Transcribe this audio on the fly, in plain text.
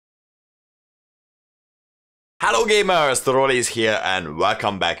Hello gamers, the Rolly is here and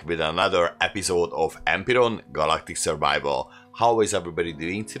welcome back with another episode of Empyrion Galactic Survival. How is everybody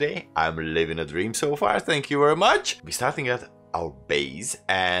doing today? I'm living a dream so far, thank you very much. We're starting at our base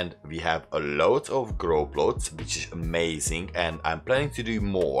and we have a lot of grow plots, which is amazing, and I'm planning to do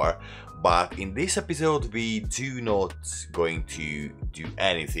more. But in this episode we do not going to do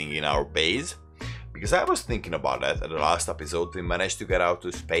anything in our base. Because I was thinking about that. At the last episode we managed to get out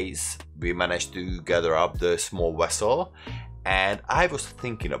to space, we managed to gather up the small vessel, and I was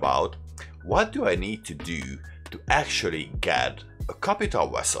thinking about what do I need to do to actually get a capital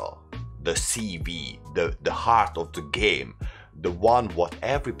vessel, the CV, the heart of the game, the one what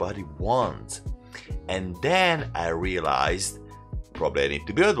everybody wants. And then I realized probably I need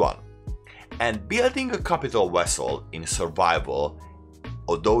to build one. And building a capital vessel in survival,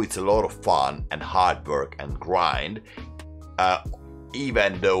 although it's a lot of fun and hard work and grind,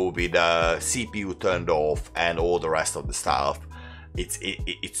 even though with the CPU turned off and all the rest of the stuff, it's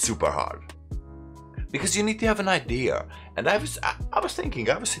super hard. Because you need to have an idea. And I was sitting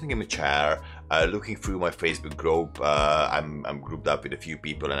in my chair, looking through my Facebook group. I'm grouped up with a few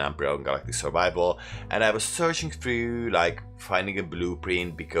people in Empyrion Galactic Survival, and I was searching through, like, finding a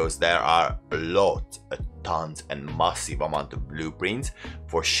blueprint, because there are tons and massive amount of blueprints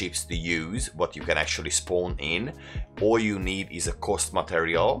for ships to use, what you can actually spawn in. All you need is a cost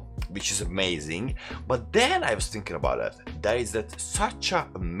material, which is amazing. But then I was thinking about it. There is such an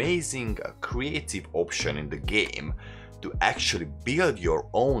amazing creative option in the game to actually build your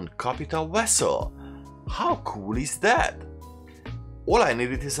own capital vessel. How cool is that? All I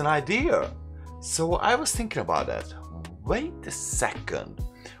needed is an idea. So I was thinking about that. Wait a second.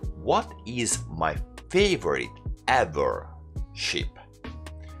 What is my favorite ever ship?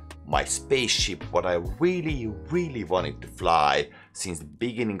 My spaceship, what I really wanted to fly since the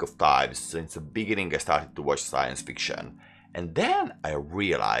beginning of time, since the beginning I started to watch science fiction. And then I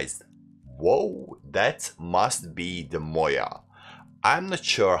realized, whoa, that must be the MOYA. I'm not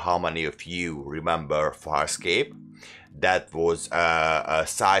sure how many of you remember Farscape. That was a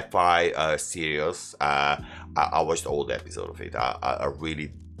sci-fi series. I watched all the episodes of it. I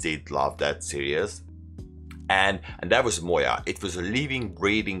really did love that series. And that was MOYA. It was a living,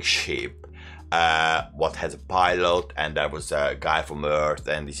 breathing ship, what has a pilot, and there was a guy from Earth,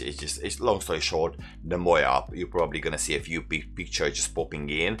 and it's long story short, the MOYA. You're probably gonna see a few pictures just popping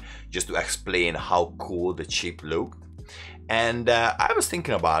in, just to explain how cool the ship looked. And I was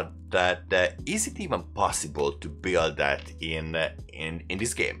thinking about that, is it even possible to build that in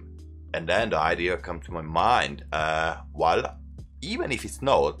this game? And then the idea came to my mind, well, even if it's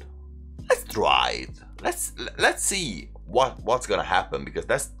not, let's try it. Let's see what's gonna happen, because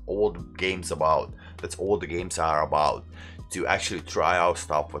that's all the game's about. That's all the games are about, to actually try out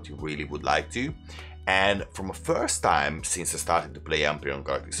stuff what you really would like to. And from the first time since I started to play Empyrion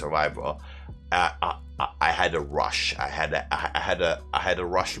Galactic Survival, I had a rush. I had a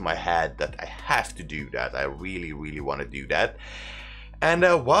rush in my head that I have to do that. I really want to do that. And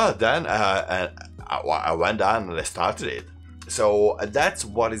well, then I went down and I started it. So that's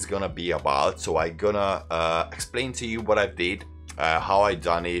what it's gonna be about. So I'm gonna explain to you what I did, how I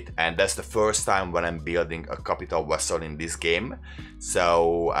done it, and that's the first time when I'm building a capital vessel in this game.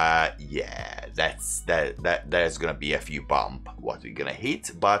 So yeah, there's gonna be a few bump what we're gonna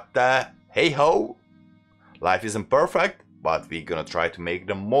hit, but hey ho, life isn't perfect, but we're gonna try to make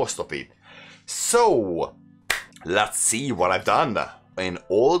the most of it. So let's see what I've done. In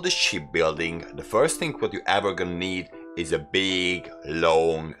all the shipbuilding, the first thing what you ever gonna need is a big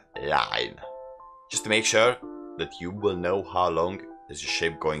long line, just to make sure that you will know how long is your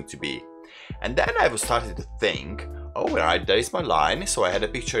ship going to be. And then I was starting to think, oh right, there is my line. So I had a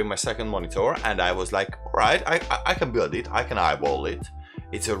picture in my second monitor and I was like, all right, I can build it, I can eyeball it.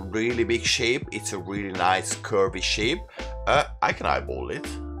 It's a really big shape, it's a really nice curvy shape. I can eyeball it.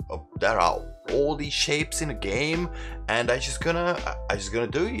 There are all these shapes in the game, and I just gonna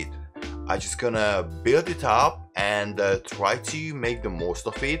do it. I'm just gonna build it up and try to make the most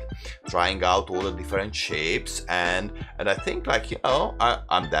of it, trying out all the different shapes, and I think, like, you know,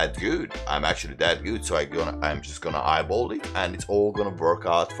 I'm that good. I'm actually that good, so I'm just gonna eyeball it, and it's all gonna work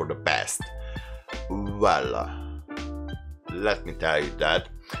out for the best. Well, let me tell you that.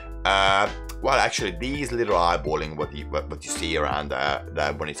 Well, actually, these little eyeballing what you see around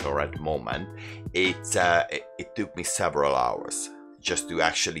the monitor at the moment, it took me several hours just to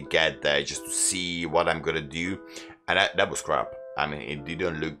actually get there, just to see what I'm gonna do, and that was crap. I mean, it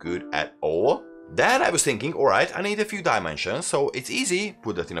didn't look good at all. Then I was thinking, alright, I need a few dimensions, so it's easy,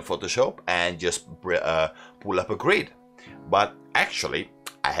 put that in a Photoshop and just pull up a grid. But actually,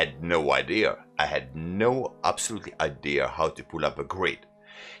 I had no idea. I had no absolutely idea how to pull up a grid.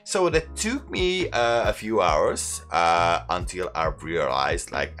 So that took me a few hours until I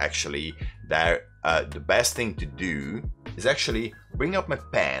realized, like, actually that the best thing to do is actually bring up my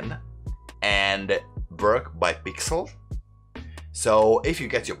pen and work by pixel. So if you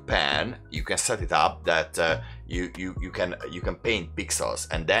get your pen, you can set it up that you can paint pixels,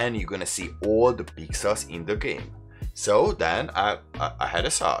 and then you're gonna see all the pixels in the game. So then I had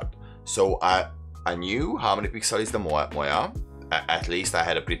a start. So I knew how many pixels is the MOYA. At least I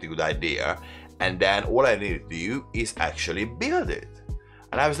had a pretty good idea, and then all I needed to do is actually build it.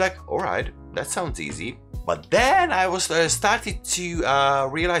 And I was like, all right, that sounds easy. But then I was started to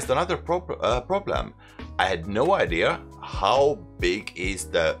realize another problem. I had no idea how big is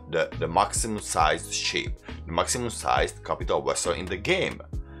the maximum sized ship, the maximum sized capital vessel in the game.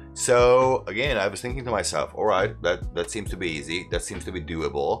 So again, I was thinking to myself, all right, that seems to be easy, that seems to be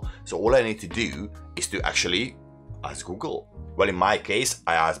doable. So all I need to do is to actually ask Google. Well, in my case,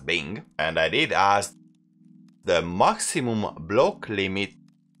 I asked Bing, and I did ask the maximum block limit.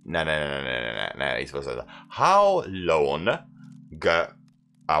 No, it was how long,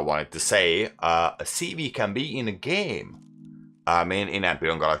 I wanted to say, a CV can be in a game. I mean, in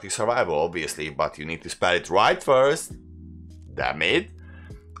Empyrion Galactic Survival, obviously, but you need to spell it right first. Damn it.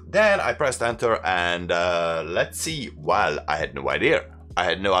 Then I pressed enter, and let's see. Well, I had no idea. I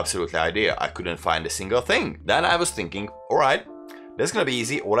had no absolute idea. I couldn't find a single thing. Then I was thinking, all right, that's gonna be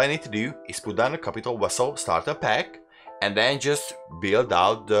easy. All I need to do is put down a capital vessel starter pack, and then just build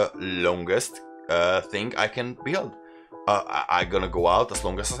out the longest thing I can build. I'm gonna go out as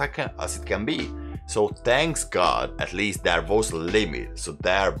long as it can be. So thanks God, at least there was a limit. So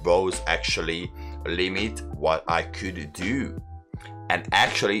there was actually a limit what I could do, and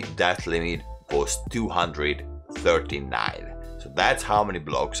actually that limit was 239. So that's how many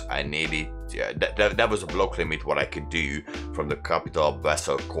blocks I needed. Yeah, that was a block limit what I could do from the capital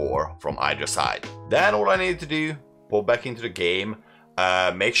vessel core from either side. Then all I needed to do, pull back into the game,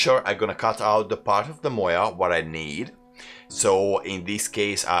 make sure I'm gonna cut out the part of the MOYA what I need. So in this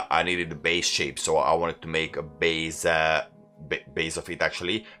case, I needed the base shape, so I wanted to make a base of it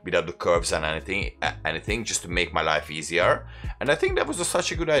actually without the curves and anything, just to make my life easier. And I think that was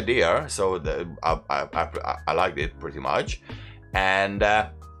such a good idea. So I liked it pretty much, and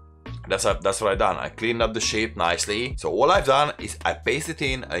that's what I done. I cleaned up the shape nicely. So all I've done is I pasted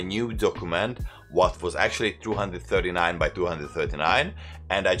in a new document what was actually 239 by 239,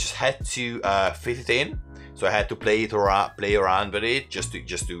 and I just had to fit it in. So I had to play around with it just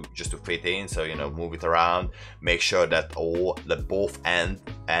to fit in. So, you know, move it around, make sure that both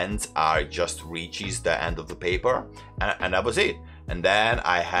ends are just reaches the end of the paper, and that was it. And then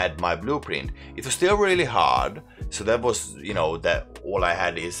I had my blueprint. It was still really hard. So that was, you know, that all I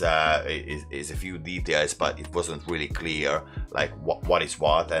had is a few details, but it wasn't really clear like what is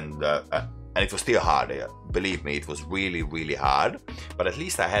what, and it was still hard. Believe me, it was really hard, but at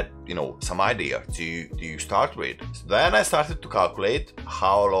least I had, you know, some idea to start with. So then I started to calculate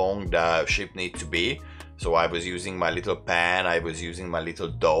how long the ship needs to be. So I was using my little pen, I was using my little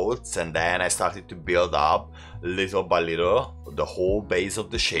dots, and then I started to build up little by little the whole base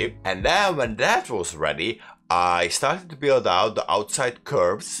of the ship. And then when that was ready, I started to build out the outside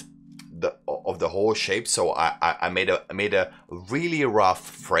curves of the whole shape. So I made a really rough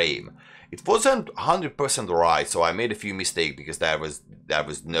frame. It wasn't 100% right, so I made a few mistakes because there was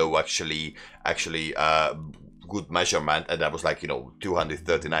no actually good measurement, and that was like, you know,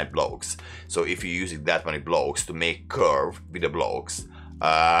 239 blocks. So if you're using that many blocks to make curve with the blocks,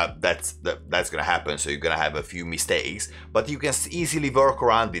 that's gonna happen. So you're gonna have a few mistakes, but you can easily work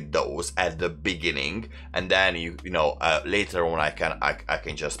around with those at the beginning, and then you know later on I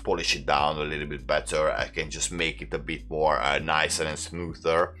can just polish it down a little bit better. I can just make it a bit more nicer and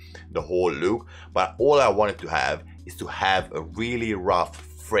smoother, the whole look. But all I wanted to have is to have a really rough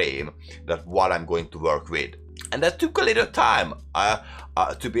frame that what I'm going to work with. And that took a little time,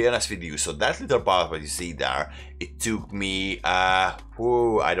 to be honest with you. So that little part that you see there, it took me, I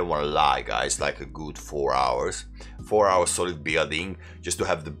don't want to lie guys, like a good 4 hours. 4 hours solid building, just to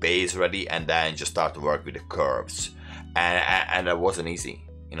have the base ready, and then just start to work with the curves. And that wasn't easy.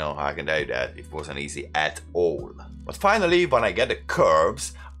 You know, I can tell you that it wasn't easy at all. But finally, when I get the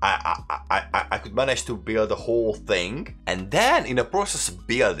curves, I could manage to build the whole thing, and then in the process of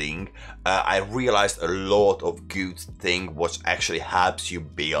building, I realized a lot of good thing which actually helps you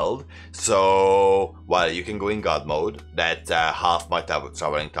build. So, well, you can go in God mode. That half my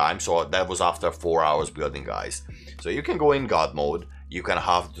traveling time. So that was after 4 hours building, guys. So you can go in God mode. You can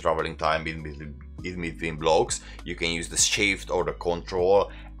halve the traveling time in between blocks, you can use the shift or the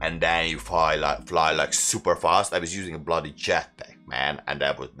control, and then you fly like super fast. I was using a bloody jetpack, man, and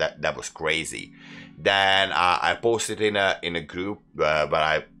that was crazy. Then I posted in a group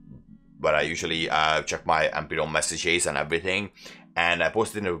but I usually check my Empyrion messages and everything. And I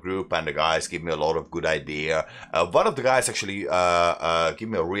posted in a group, and the guys give me a lot of good idea. One of the guys actually gave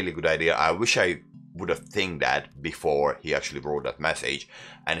me a really good idea. I wish I would have think that before he actually wrote that message.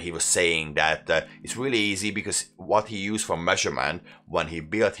 And he was saying that it's really easy, because what he used for measurement when he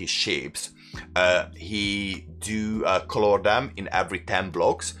built his ships, he do color them in every 10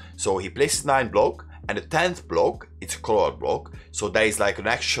 blocks. So he places 9 blocks, and the 10th block, it's a colored block. So there is like an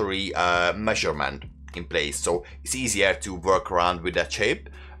actually measurement in place, so it's easier to work around with that shape.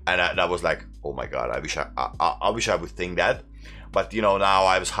 And that was like, oh my god, I wish I would think that. But you know, now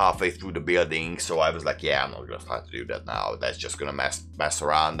I was halfway through the building, so I was like, yeah, I'm not gonna start to do that now. That's just gonna mess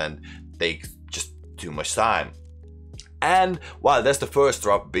around and take just too much time. And well, that's the first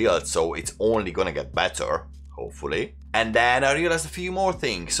rough build, so it's only gonna get better, hopefully. And then I realized a few more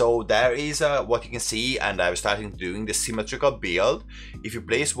things. So there is what you can see, and I was starting doing the symmetrical build. If you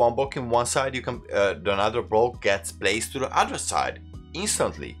place one block in one side, you can the another block gets placed to the other side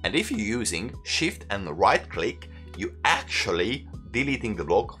instantly. And if you're using shift and right click, you actually deleting the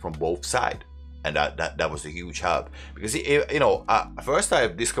block from both sides. And that was a huge help, because you know, first I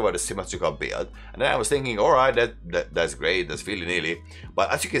discovered a symmetrical build, and then I was thinking, all right, that's great, that's really nearly. But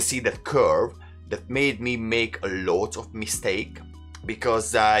as you can see, that curve, that made me make a lot of mistake,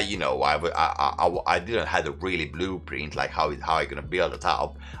 because you know, I didn't have a really blueprint like how I gonna build it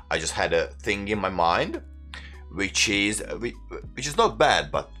up. I just had a thing in my mind, which is not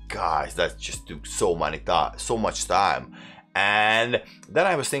bad, but guys, that just took so much time. And then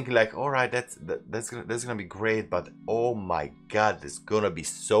I was thinking like, all right, that's gonna be great, but oh my god, there's gonna be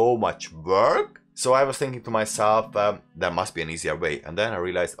so much work. So I was thinking to myself, there must be an easier way. And then I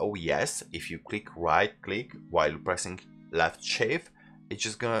realized, oh yes, if you right click while pressing left shift, it's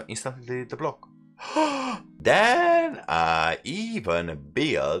just gonna instantly delete the block. Then I even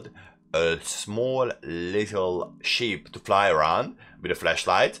build a small little ship to fly around with a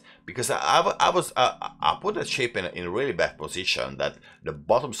flashlight, because I put that ship in a really bad position, that the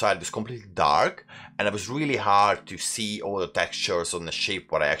bottom side was completely dark, and it was really hard to see all the textures on the ship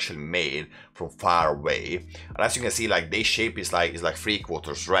what I actually made from far away. And as you can see, like this shape is like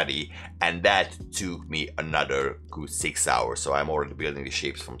 3/4 ready, and that took me another good 6 hours. So I'm already building the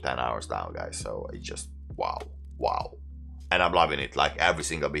shapes from 10 hours now, guys. So it's just wow. And I'm loving it, like every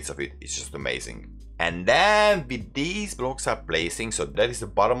single bit of it, it's just amazing. And then with these blocks I'm placing, so that is the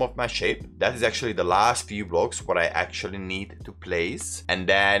bottom of my shape. That is actually the last few blocks what I actually need to place. And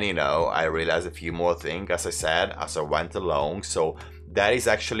then, you know, I realized a few more things, as I said, as I went along. So that is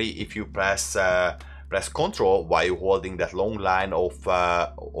actually, if you press Ctrl while you're holding that long line of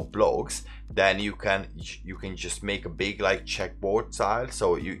blocks, then you can just make a big like checkboard style.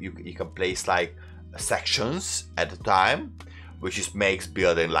 So you can place like sections at a time, which just makes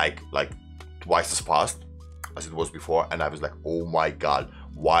building like twice as fast as it was before. And I was like, oh my god,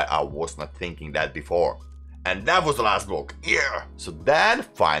 why I was not thinking that before. And that was the last block. Yeah. So then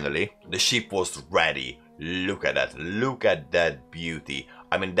finally the ship was ready. Look at that beauty.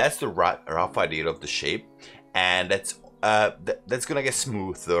 I mean, that's the rough idea of the shape, and that's gonna get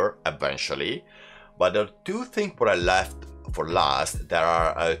smoother eventually. But the two things what I left for last, there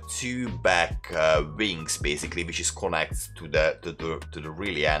are 2 back wings basically, which is connects to the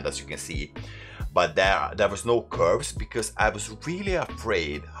really end, as you can see. But there was no curves, because I was really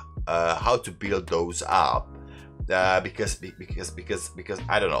afraid how to build those up, because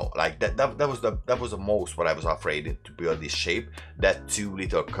I don't know, like that was the most what I was afraid to build this shape, that 2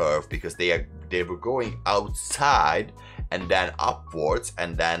 little curve, because they were going outside and then upwards,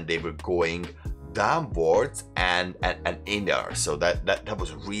 and then they were going downwards and inner. So that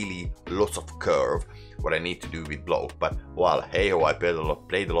was really lots of curve what I need to do with block. But well, hey ho, I played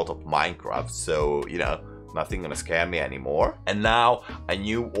a lot of Minecraft, so you know, nothing gonna scare me anymore. And now I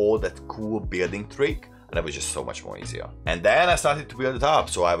knew all that cool building trick, and it was just so much more easier. And then I started to build it up.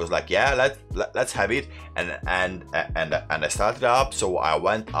 So I was like, yeah, let's have it. And I started up. So I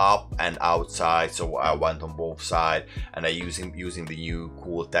went up and outside. So I went on both sides, and I using the new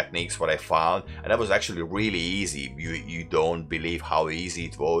cool techniques what I found. And that was actually really easy. You don't believe how easy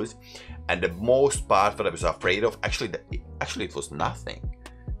it was. And the most part that I was afraid of, actually it was nothing.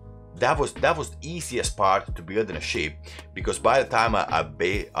 that was the easiest part to build in a ship, because by the time I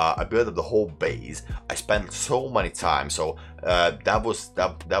built up the whole base, I spent so many time. So that was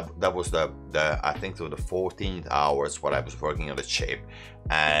the I think so the 14 hours what I was working on the ship,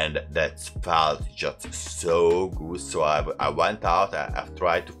 and that felt just so good. So I went out, I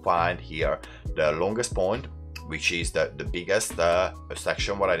tried to find here the longest point, which is the biggest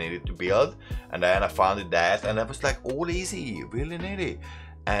section what I needed to build, and then I found that, and I was like, all easy, really nearly.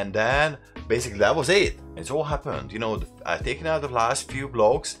 And then basically that was it. And so what happened, you know, taking out the last few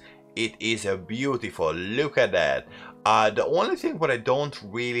blocks, it is a beautiful, look at that. The only thing what I don't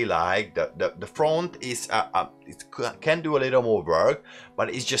really like, the front is it can do a little more work,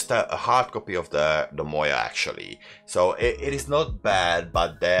 but it's just a hard copy of the MOYA actually. So it is not bad,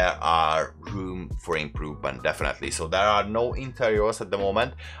 but there are room for improvement definitely. So there are no interiors at the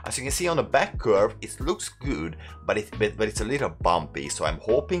moment. As you can see on the back curve, it looks good, but it's a little bumpy. So I'm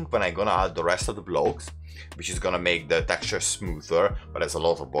hoping when I'm gonna add the rest of the blocks, which is gonna make the texture smoother, but there's a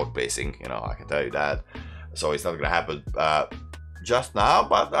lot of block placing, you know, I can tell you that. So it's not gonna happen just now,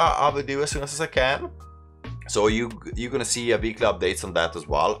 but I will do as soon as I can. So you're gonna see weekly updates on that as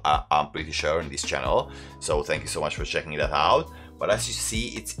well, I'm pretty sure, in this channel. So thank you so much for checking that out. But as you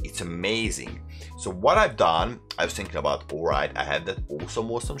see, it's amazing. So what I've done, I was thinking about, all right, I had that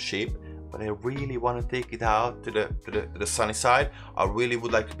awesome ship, but I really want to take it out to the sunny side. I really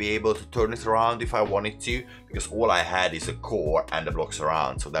would like to be able to turn it around if I wanted to, because all I had is a core and the blocks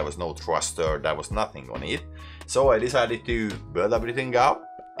around, so there was no thruster, there was nothing on it. So I decided to build everything up,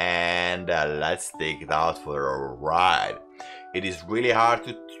 and let's take it out for a ride. It is really hard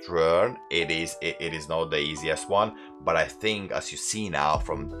to turn, it is not the easiest one, but I think, as you see now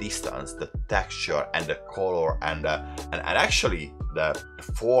from distance, the texture and the color and actually the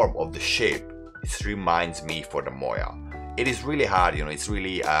form of the shape, it reminds me for the MOYA. It is really hard, you know, it's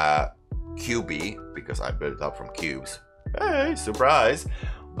really cubey, because I built it up from cubes. Hey, surprise!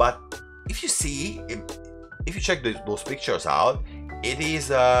 But if you see, if you check those pictures out, it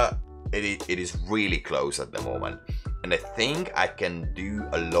is really close at the moment. And I think I can do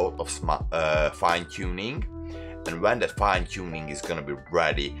a lot of fine-tuning, and when that fine-tuning is gonna be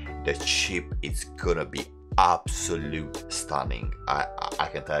ready, the chip is gonna be absolute stunning. I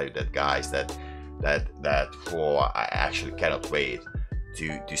can tell you that, guys, that I actually cannot wait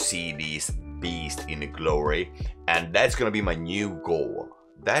to see this beast in the glory, and that's gonna be my new goal.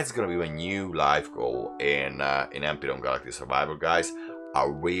 That's gonna be my new life goal in Empyrion Galactic Survival, guys. I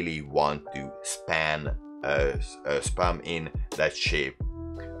really want to spam in that ship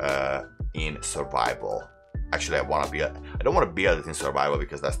in survival. Actually, I don't want to build it in survival,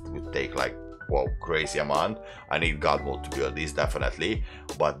 because that would take like, whoa, crazy amount. I need God mode to build this definitely.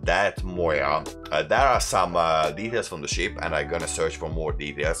 But that MOYA, there are some details from the ship, and I'm gonna search for more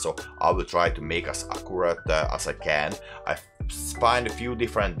details. So I will try to make as accurate as I can. I find a few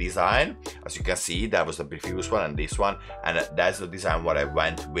different design. As you can see, that was the previous one and this one, and that's the design what I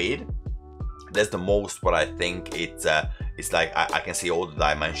went with. That's the most what I think it's like I can see all the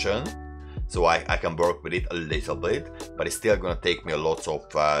dimension, so I can work with it a little bit, but it's still gonna take me a lot of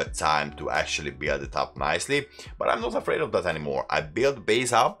time to actually build it up nicely. But I'm not afraid of that anymore. I built the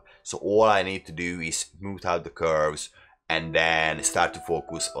base up, so all I need to do is smooth out the curves and then start to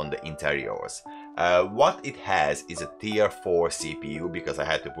focus on the interiors. What it has is a tier 4 CPU, because I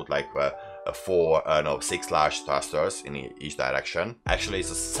had to put like 6 large thrusters in each direction. Actually,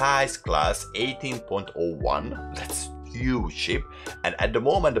 it's a size class 18.01. That's huge chip, and at the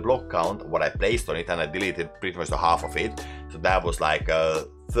moment the block count what I placed on it, and I deleted pretty much the half of it, so that was like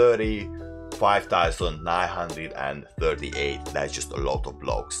 35,938. That's just a lot of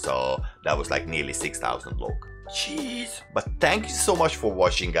blocks, so that was like nearly 6,000 blocks. Jeez. But thank you so much for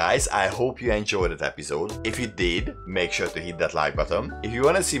watching, guys. I hope you enjoyed that episode. If you did, make sure to hit that like button. If you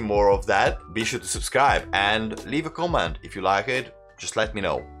want to see more of that, be sure to subscribe and leave a comment. If you like it, just let me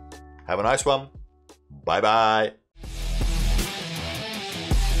know. Have a nice one. Bye bye.